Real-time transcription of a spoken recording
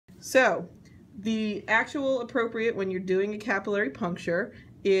So the actual appropriate when you're doing a capillary puncture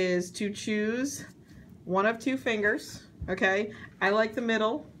is to choose one of two fingers, okay? I like the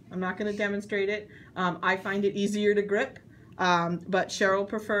middle. I'm not going to demonstrate it. I find it easier to grip, but Cheryl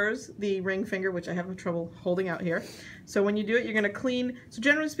prefers the ring finger, which I have trouble holding out here. So when you do it, you're going to clean. So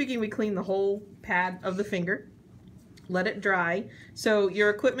generally speaking, we clean the whole pad of the finger. Let it dry. So your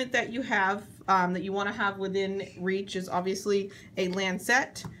equipment that you have, that you want to have within reach is obviously a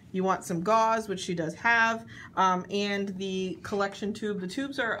lancet. You want some gauze, which she does have, and the collection tube. The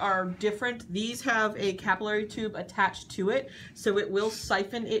tubes are different. These have a capillary tube attached to it, so it will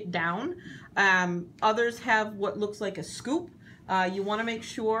siphon it down. Others have what looks like a scoop. You want to make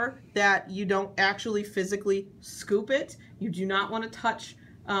sure that you don't actually physically scoop it. You do not want to touch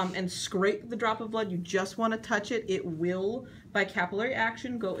and scrape the drop of blood. You just want to touch it. It will, by capillary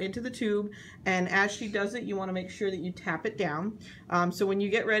action, go into the tube, and as she does it, you want to make sure that you tap it down. So when you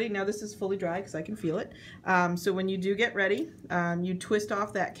get ready, now this is fully dry because I can feel it. So when you do get ready, you twist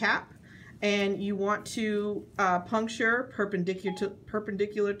off that cap, and you want to puncture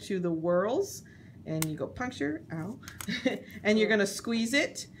perpendicular to the whorls, and you go puncture, ow, and you're going to squeeze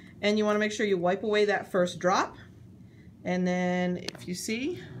it, and you want to make sure you wipe away that first drop. And then, if you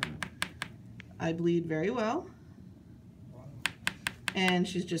see, I bleed very well. And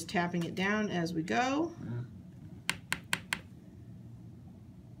she's just tapping it down as we go.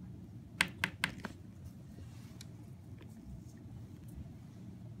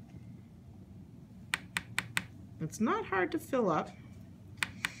 It's not hard to fill up,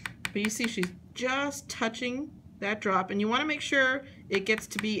 but you see she's just touching that drop, and you want to make sure it gets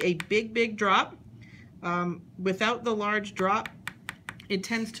to be a big drop. Without the large drop, it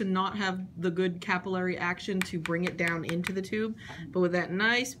tends to not have the good capillary action to bring it down into the tube, but with that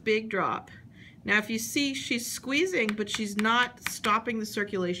nice big drop. Now if you see, she's squeezing, but she's not stopping the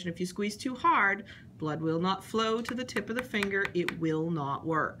circulation. If you squeeze too hard, blood will not flow to the tip of the finger. It will not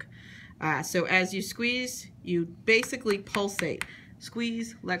work. So as you squeeze, you basically pulsate.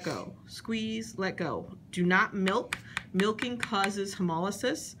 Squeeze, let go. Squeeze, let go. Do not milk. Milking causes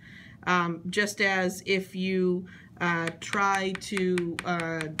hemolysis. Just as if you try to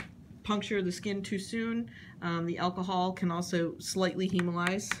puncture the skin too soon, the alcohol can also slightly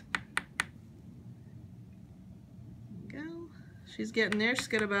hemolyze. There we go. She's getting there. She's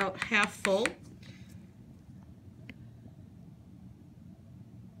got about half full.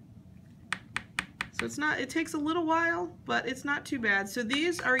 So it's not, it takes a little while, but it's not too bad. So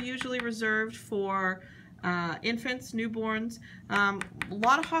these are usually reserved for infants, newborns. A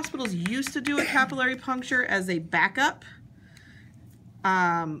lot of hospitals used to do a capillary puncture as a backup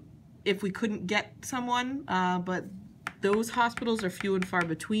if we couldn't get someone, but those hospitals are few and far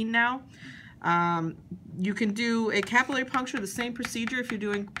between now. You can do a capillary puncture, the same procedure if you're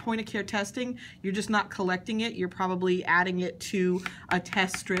doing point-of-care testing. You're just not collecting it. You're probably adding it to a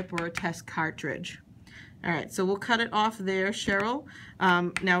test strip or a test cartridge. All right, so we'll cut it off there, Cheryl.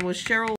 Now with Cheryl